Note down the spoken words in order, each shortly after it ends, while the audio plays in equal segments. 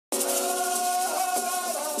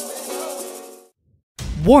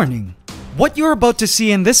Warning! What you're about to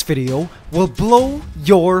see in this video will blow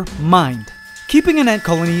your mind. Keeping an ant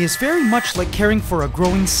colony is very much like caring for a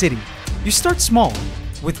growing city. You start small,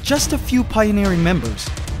 with just a few pioneering members,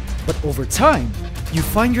 but over time, you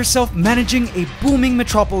find yourself managing a booming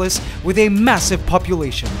metropolis with a massive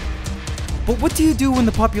population. But what do you do when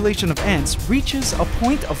the population of ants reaches a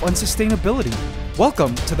point of unsustainability?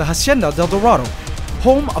 Welcome to the Hacienda del Dorado,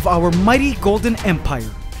 home of our mighty Golden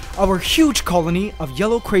Empire. Our huge colony of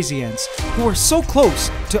yellow crazy ants who are so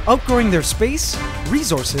close to outgrowing their space,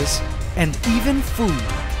 resources, and even food.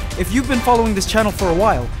 If you've been following this channel for a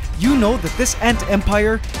while, you know that this ant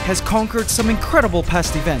empire has conquered some incredible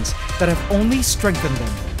past events that have only strengthened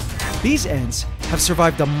them. These ants have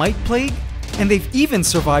survived a mite plague, and they've even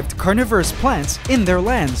survived carnivorous plants in their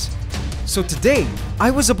lands. So today,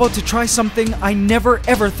 I was about to try something I never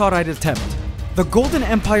ever thought I'd attempt. The Golden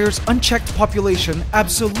Empire's unchecked population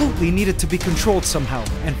absolutely needed to be controlled somehow,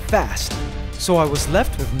 and fast. So I was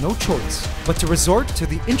left with no choice but to resort to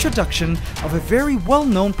the introduction of a very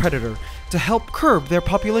well-known predator to help curb their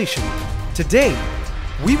population. Today,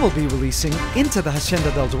 we will be releasing into the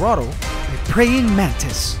Hacienda del Dorado a praying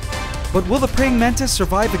mantis. But will the praying mantis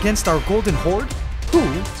survive against our golden horde?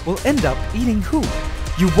 Who will end up eating who?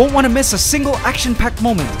 You won't want to miss a single action-packed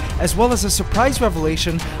moment, as well as a surprise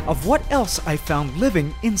revelation of what else I found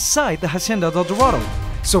living inside the Hacienda del Dorado.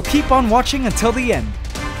 So keep on watching until the end.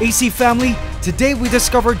 AC family, today we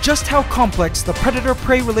discover just how complex the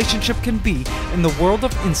predator-prey relationship can be in the world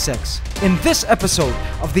of insects, in this episode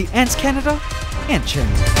of the AntsCanada Ant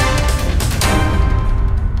Channel.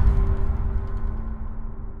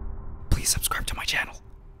 Please subscribe to my channel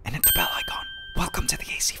and hit the bell icon. Welcome to the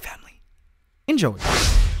AC family. Enjoy.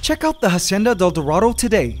 Check out the Hacienda del Dorado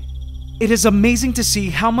today. It is amazing to see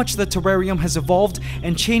how much the terrarium has evolved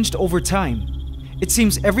and changed over time. It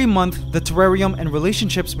seems every month the terrarium and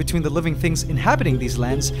relationships between the living things inhabiting these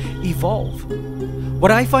lands evolve.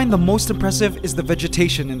 What I find the most impressive is the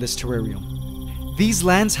vegetation in this terrarium. These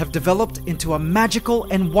lands have developed into a magical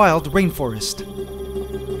and wild rainforest.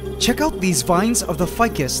 Check out these vines of the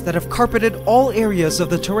ficus that have carpeted all areas of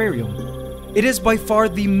the terrarium. It is by far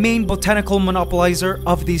the main botanical monopolizer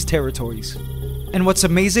of these territories. And what's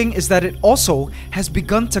amazing is that it also has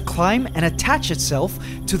begun to climb and attach itself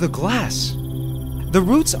to the glass. The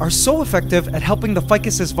roots are so effective at helping the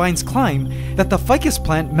ficus's vines climb that the ficus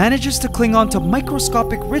plant manages to cling on to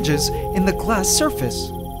microscopic ridges in the glass surface.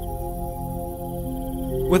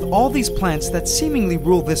 With all these plants that seemingly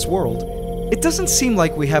rule this world, it doesn't seem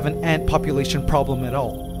like we have an ant population problem at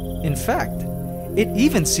all. In fact, it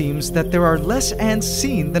even seems that there are less ants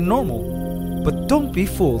seen than normal. But don't be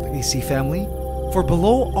fooled, AC family, for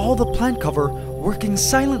below all the plant cover, working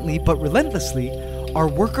silently but relentlessly, are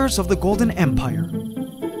workers of the Golden Empire.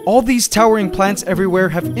 All these towering plants everywhere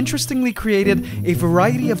have interestingly created a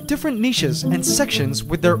variety of different niches and sections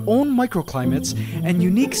with their own microclimates and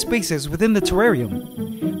unique spaces within the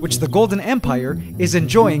terrarium, which the Golden Empire is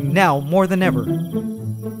enjoying now more than ever.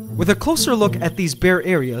 With a closer look at these bare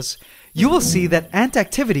areas, you will see that ant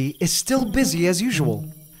activity is still busy as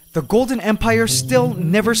usual. The Golden Empire still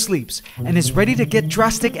never sleeps and is ready to get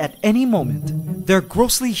drastic at any moment. Their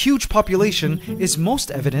grossly huge population is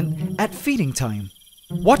most evident at feeding time.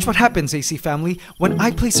 Watch what happens, AC family, when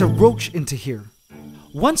I place a roach into here.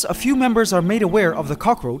 Once a few members are made aware of the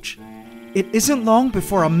cockroach, it isn't long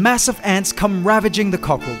before a mass of ants come ravaging the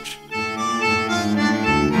cockroach.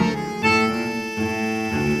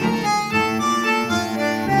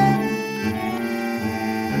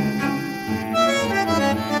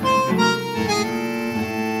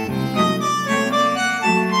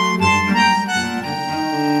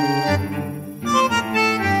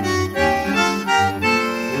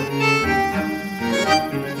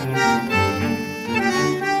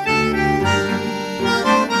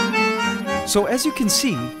 So as you can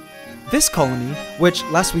see, this colony, which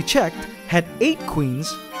last we checked had 8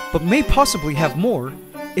 queens, but may possibly have more,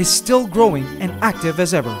 is still growing and active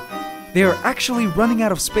as ever. They are actually running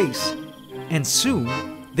out of space, and soon,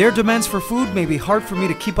 their demands for food may be hard for me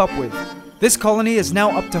to keep up with. This colony is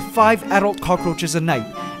now up to 5 adult cockroaches a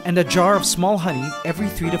night, and a jar of small honey every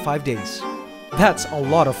 3 to 5 days. That's a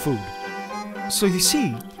lot of food. So you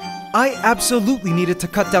see, I absolutely needed to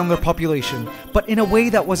cut down their population, but in a way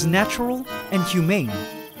that was natural and humane.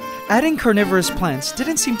 Adding carnivorous plants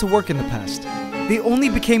didn't seem to work in the past. They only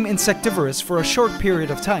became insectivorous for a short period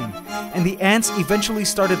of time, and the ants eventually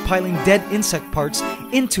started piling dead insect parts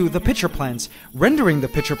into the pitcher plants, rendering the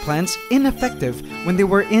pitcher plants ineffective when they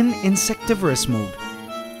were in insectivorous mode.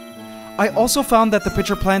 I also found that the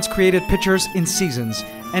pitcher plants created pitchers in seasons,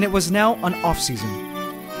 and it was now an off-season.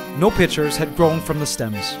 no pictures had grown from the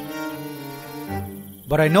stems.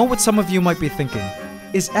 But I know what some of you might be thinking.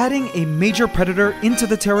 Is adding a major predator into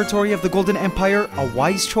the territory of the Golden Empire a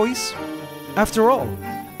wise choice? After all,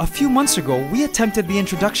 a few months ago we attempted the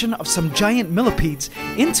introduction of some giant millipedes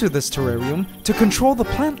into this terrarium to control the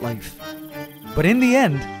plant life. But in the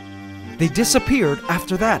end, they disappeared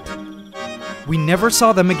after that. We never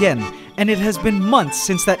saw them again, and it has been months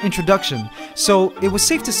since that introduction, so it was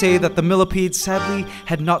safe to say that the millipedes sadly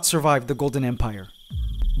had not survived the Golden Empire.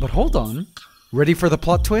 But hold on, ready for the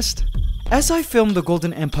plot twist? As I filmed the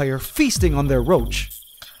Golden Empire feasting on their roach,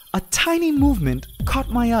 a tiny movement caught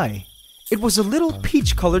my eye. It was a little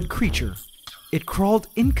peach-colored creature. It crawled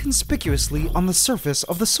inconspicuously on the surface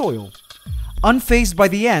of the soil, unfazed by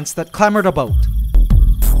the ants that clamored about.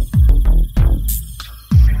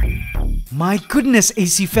 My goodness,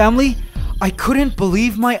 AC family! I couldn't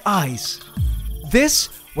believe my eyes. This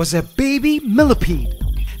was a baby millipede,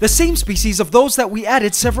 the same species of those that we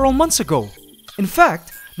added several months ago. In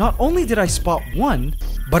fact, not only did I spot one,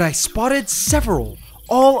 but I spotted several,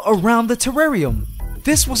 all around the terrarium.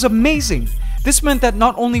 This was amazing. This meant that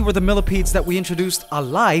not only were the millipedes that we introduced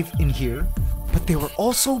alive in here, but they were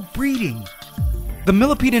also breeding. The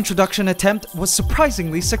millipede introduction attempt was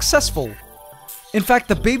surprisingly successful. In fact,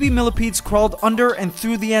 the baby millipedes crawled under and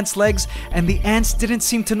through the ants' legs, and the ants didn't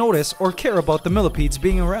seem to notice or care about the millipedes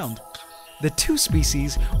being around. The two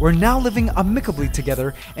species were now living amicably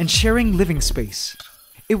together and sharing living space.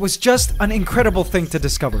 It was just an incredible thing to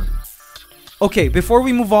discover. Okay, before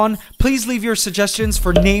we move on, please leave your suggestions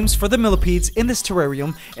for names for the millipedes in this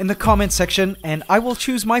terrarium in the comment section, and I will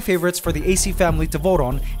choose my favorites for the AC family to vote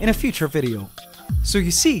on in a future video. So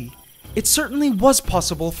you see, it certainly was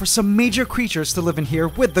possible for some major creatures to live in here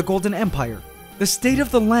with the Golden Empire. The state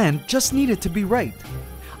of the land just needed to be right.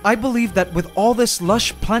 I believe that with all this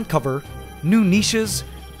lush plant cover, new niches,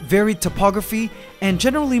 varied topography, and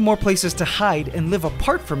generally more places to hide and live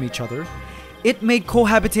apart from each other, it made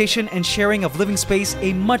cohabitation and sharing of living space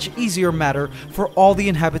a much easier matter for all the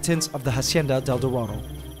inhabitants of the Hacienda del Dorado.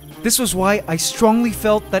 This was why I strongly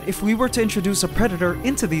felt that if we were to introduce a predator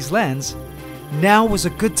into these lands, now was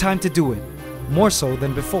a good time to do it, more so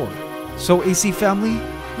than before. So AC family,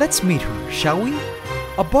 let's meet her, shall we?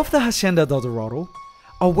 Above the Hacienda del Dorado,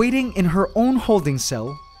 awaiting in her own holding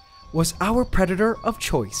cell, was our predator of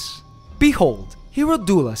choice. Behold,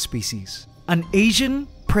 Hirodula species, an Asian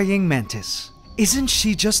praying mantis. Isn't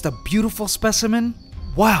she just a beautiful specimen?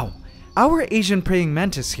 Wow, our Asian praying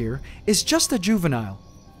mantis here is just a juvenile,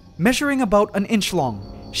 measuring about an inch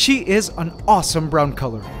long. She is an awesome brown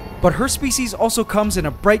color, but her species also comes in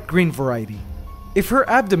a bright green variety. If her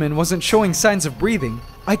abdomen wasn't showing signs of breathing,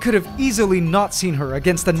 I could have easily not seen her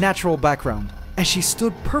against the natural background, as she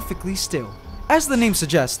stood perfectly still. As the name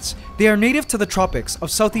suggests, they are native to the tropics of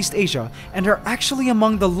Southeast Asia and are actually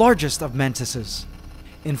among the largest of mantises.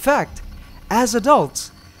 In fact, as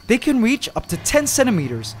adults, they can reach up to 10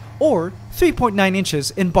 centimeters or 3.9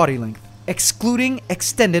 inches in body length, excluding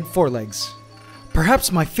extended forelegs.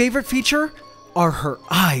 Perhaps my favorite feature are her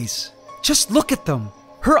eyes. Just look at them.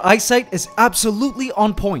 Her eyesight is absolutely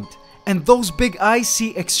on point, and those big eyes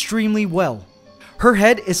see extremely well. Her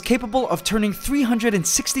head is capable of turning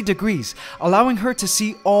 360 degrees, allowing her to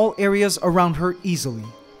see all areas around her easily.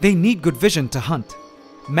 They need good vision to hunt.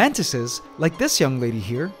 Mantises, like this young lady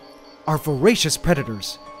here, are voracious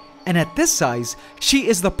predators, and at this size, she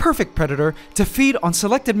is the perfect predator to feed on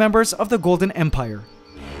selected members of the Golden Empire,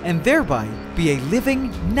 and thereby be a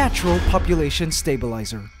living, natural population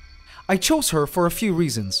stabilizer. I chose her for a few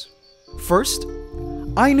reasons. First,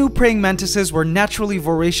 I knew praying mantises were naturally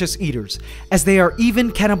voracious eaters, as they are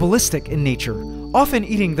even cannibalistic in nature, often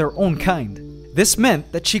eating their own kind. This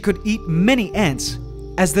meant that she could eat many ants,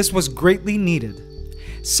 as this was greatly needed.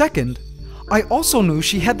 Second, I also knew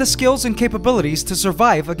she had the skills and capabilities to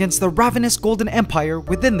survive against the ravenous Golden Empire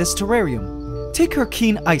within this terrarium. Take her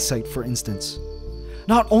keen eyesight, for instance.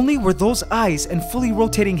 Not only were those eyes and fully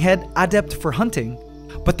rotating head adept for hunting,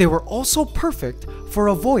 but they were also perfect for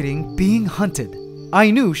avoiding being hunted.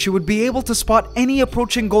 I knew she would be able to spot any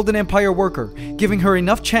approaching Golden Empire worker, giving her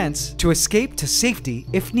enough chance to escape to safety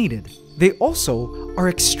if needed. They also are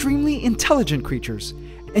extremely intelligent creatures,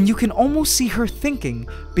 and you can almost see her thinking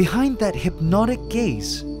behind that hypnotic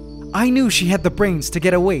gaze. I knew she had the brains to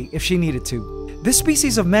get away if she needed to. This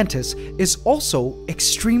species of mantis is also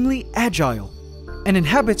extremely agile and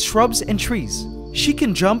inhabits shrubs and trees. She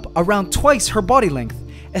can jump around twice her body length,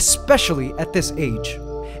 especially at this age.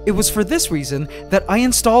 It was for this reason that I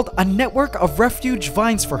installed a network of refuge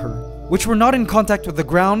vines for her, which were not in contact with the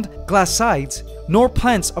ground, glass sides, nor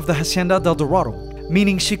plants of the Hacienda del Dorado,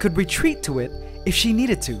 meaning she could retreat to it if she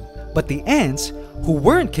needed to, but the ants, who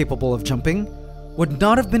weren't capable of jumping, would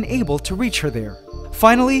not have been able to reach her there.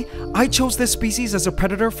 Finally, I chose this species as a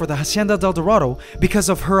predator for the Hacienda del Dorado because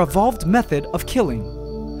of her evolved method of killing.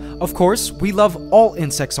 Of course, we love all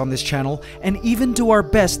insects on this channel and even do our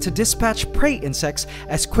best to dispatch prey insects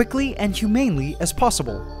as quickly and humanely as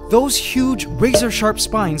possible. Those huge razor-sharp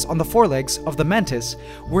spines on the forelegs of the mantis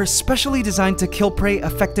were especially designed to kill prey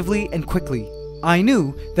effectively and quickly. I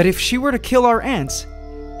knew that if she were to kill our ants,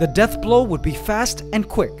 the death blow would be fast and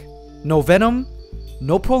quick. No venom,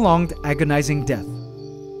 no prolonged agonizing death.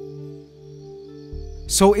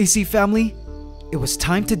 So AC family, it was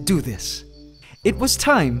time to do this. It was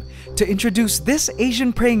time to introduce this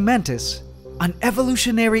Asian praying mantis, an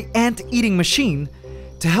evolutionary ant-eating machine,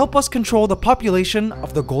 to help us control the population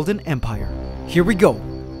of the Golden Empire. Here we go.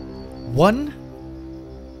 1,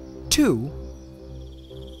 2,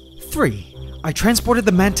 3. I transported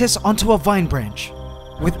the mantis onto a vine branch.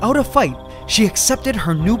 Without a fight, she accepted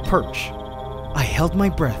her new perch. I held my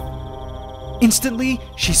breath. Instantly,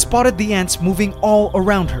 she spotted the ants moving all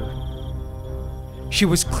around her. She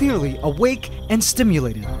was clearly awake and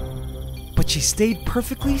stimulated, but she stayed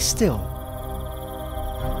perfectly still.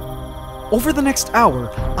 Over the next hour,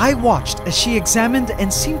 I watched as she examined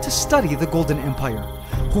and seemed to study the Golden Empire,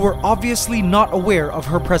 who were obviously not aware of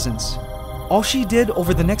her presence. All she did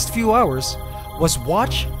over the next few hours was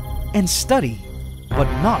watch and study, but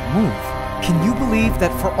not move. Can you believe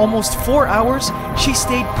that for almost 4 hours, she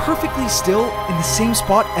stayed perfectly still in the same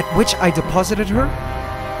spot at which I deposited her?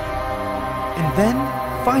 And then,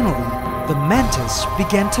 finally, the mantis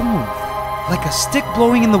began to move. Like a stick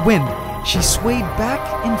blowing in the wind, she swayed back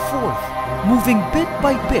and forth, moving bit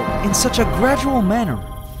by bit in such a gradual manner.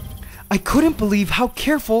 I couldn't believe how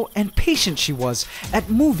careful and patient she was at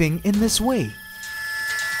moving in this way.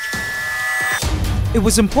 It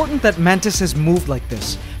was important that mantises moved like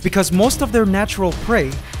this because most of their natural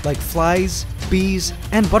prey, like flies, bees,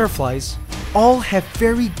 and butterflies, all have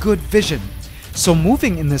very good vision. So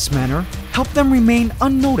moving in this manner helped them remain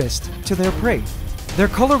unnoticed to their prey. Their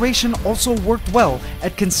coloration also worked well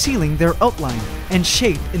at concealing their outline and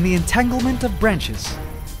shape in the entanglement of branches.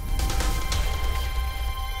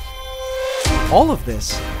 All of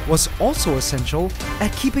this was also essential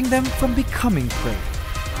at keeping them from becoming prey.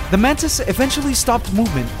 The mantis eventually stopped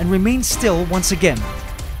movement and remained still once again,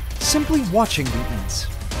 simply watching the ants.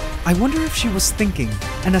 I wonder if she was thinking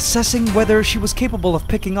and assessing whether she was capable of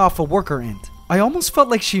picking off a worker ant. I almost felt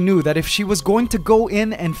like she knew that if she was going to go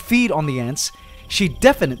in and feed on the ants, she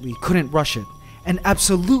definitely couldn't rush it, and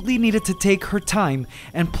absolutely needed to take her time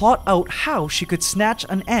and plot out how she could snatch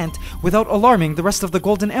an ant without alarming the rest of the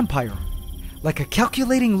Golden Empire. Like a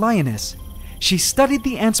calculating lioness, she studied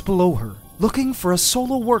the ants below her, looking for a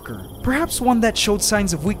solo worker, perhaps one that showed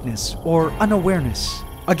signs of weakness or unawareness.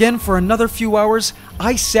 Again, for another few hours,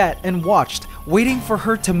 I sat and watched, waiting for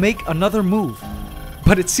her to make another move.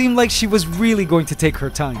 But it seemed like she was really going to take her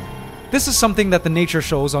time. This is something that the nature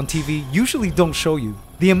shows on TV usually don't show you.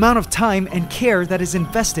 The amount of time and care that is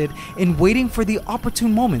invested in waiting for the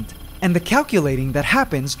opportune moment, and the calculating that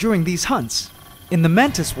happens during these hunts. In the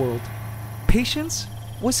mantis world, patience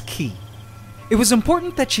was key. It was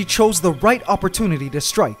important that she chose the right opportunity to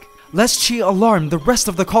strike, lest she alarm the rest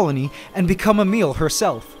of the colony and become a meal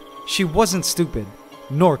herself. She wasn't stupid,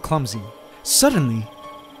 nor clumsy. Suddenly,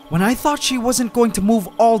 when I thought she wasn't going to move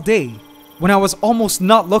all day, when I was almost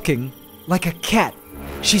not looking, like a cat,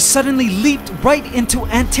 she suddenly leaped right into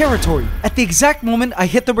ant territory at the exact moment I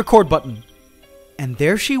hit the record button. And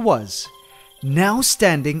there she was, now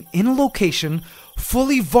standing in a location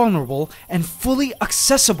fully vulnerable and fully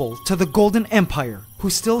accessible to the Golden Empire, who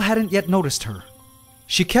still hadn't yet noticed her.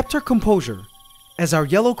 She kept her composure as our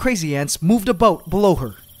yellow crazy ants moved about below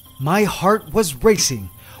her. My heart was racing,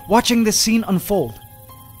 watching this scene unfold.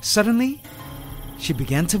 Suddenly, she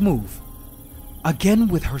began to move, again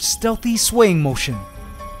with her stealthy swaying motion,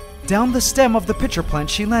 down the stem of the pitcher plant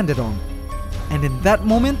she landed on. And in that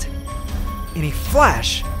moment, in a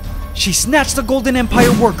flash, she snatched the Golden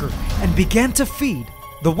Empire worker and began to feed.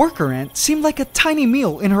 The worker ant seemed like a tiny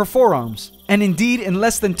meal in her forearms, and indeed in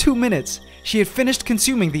less than 2 minutes, she had finished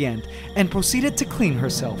consuming the ant and proceeded to clean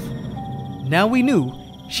herself. Now we knew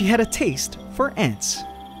she had a taste for ants.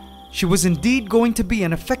 She was indeed going to be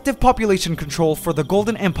an effective population control for the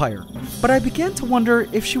Golden Empire, but I began to wonder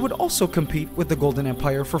if she would also compete with the Golden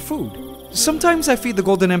Empire for food. Sometimes I feed the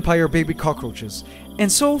Golden Empire baby cockroaches, and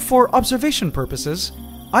so for observation purposes,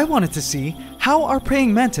 I wanted to see how our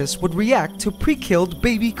praying mantis would react to pre-killed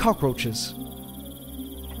baby cockroaches.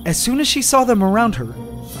 As soon as she saw them around her,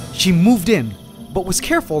 she moved in, but was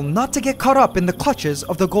careful not to get caught up in the clutches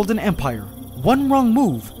of the Golden Empire. One wrong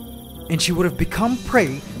move, and she would have become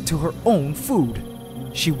prey to her own food.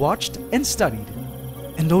 She watched and studied.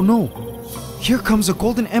 And oh no, here comes a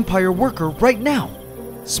Golden Empire worker right now.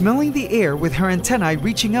 Smelling the air with her antennae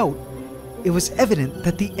reaching out, it was evident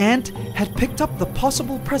that the ant had picked up the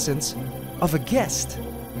possible presence of a guest.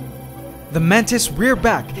 The mantis reared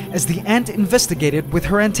back as the ant investigated with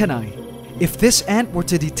her antennae. If this ant were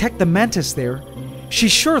to detect the mantis there, she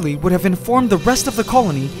surely would have informed the rest of the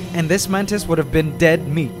colony, and this mantis would have been dead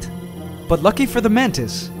meat. But lucky for the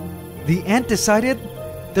mantis, the ant decided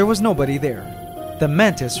there was nobody there. The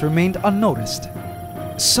mantis remained unnoticed.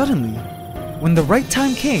 Suddenly, when the right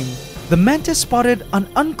time came, the mantis spotted an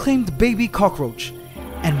unclaimed baby cockroach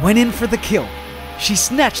and went in for the kill. She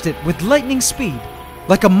snatched it with lightning speed.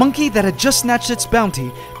 Like a monkey that had just snatched its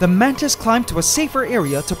bounty, the mantis climbed to a safer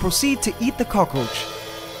area to proceed to eat the cockroach.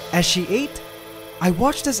 As she ate, I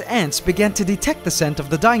watched as ants began to detect the scent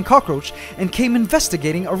of the dying cockroach and came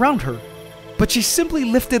investigating around her. But she simply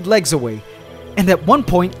lifted legs away, and at one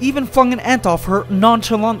point even flung an ant off her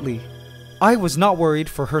nonchalantly. I was not worried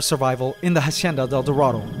for her survival in the Hacienda del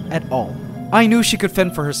Dorado at all. I knew she could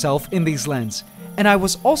fend for herself in these lands, and I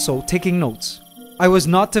was also taking notes. I was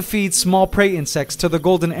not to feed small prey insects to the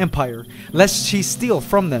Golden Empire, lest she steal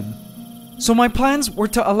from them. So my plans were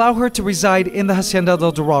to allow her to reside in the Hacienda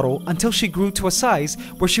del Dorado until she grew to a size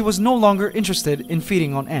where she was no longer interested in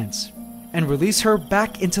feeding on ants, and release her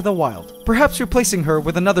back into the wild, perhaps replacing her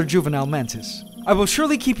with another juvenile mantis. I will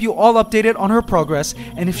surely keep you all updated on her progress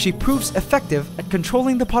and if she proves effective at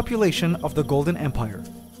controlling the population of the Golden Empire.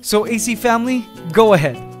 So AC family, go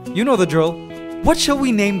ahead. You know the drill. What shall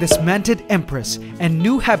we name this mantid empress and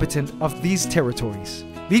new habitant of these territories?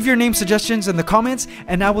 Leave your name suggestions in the comments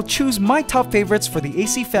and I will choose my top favorites for the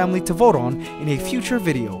AC family to vote on in a future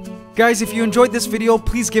video. Guys, if you enjoyed this video,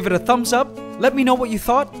 please give it a thumbs up. Let me know what you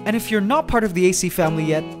thought, and if you're not part of the AC family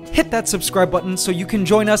yet, hit that subscribe button so you can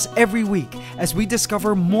join us every week as we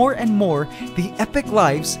discover more and more the epic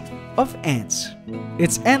lives of ants.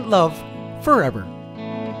 It's ant love forever.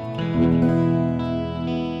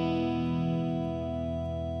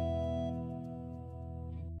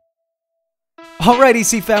 Alright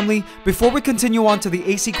AC family, before we continue on to the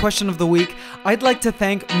AC question of the week, I'd like to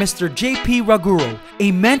thank Mr. JP Raguro,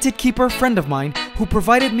 a mantid keeper friend of mine who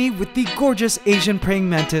provided me with the gorgeous Asian praying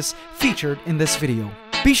mantis featured in this video.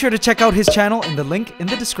 Be sure to check out his channel in the link in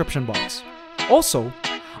the description box. Also,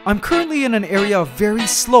 I'm currently in an area of very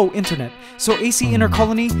slow internet, so AC Inner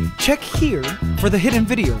Colony, check here for the hidden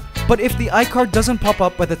video. But if the iCard doesn't pop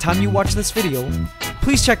up by the time you watch this video,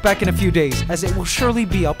 please check back in a few days as it will surely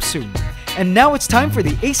be up soon. And now it's time for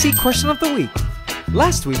the AC question of the week.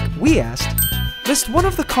 Last week, we asked, list one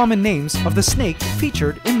of the common names of the snake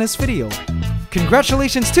featured in this video.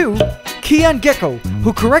 Congratulations to Kian Gecko,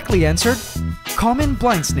 who correctly answered, common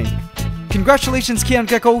blind snake. Congratulations Kian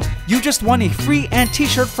Gecko, you just won a free ant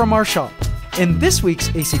t-shirt from our shop. In this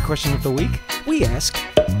week's AC question of the week, we ask,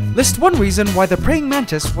 list one reason why the praying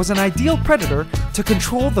mantis was an ideal predator to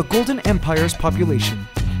control the Golden Empire's population.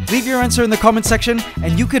 Leave your answer in the comment section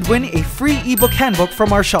and you could win a free ebook handbook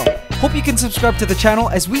from our shop. Hope you can subscribe to the channel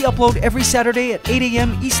as we upload every Saturday at 8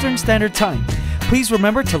 AM Eastern Standard Time. Please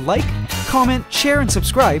remember to like, comment, share, and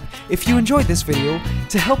subscribe if you enjoyed this video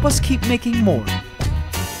to help us keep making more.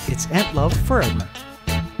 It's ant love forever.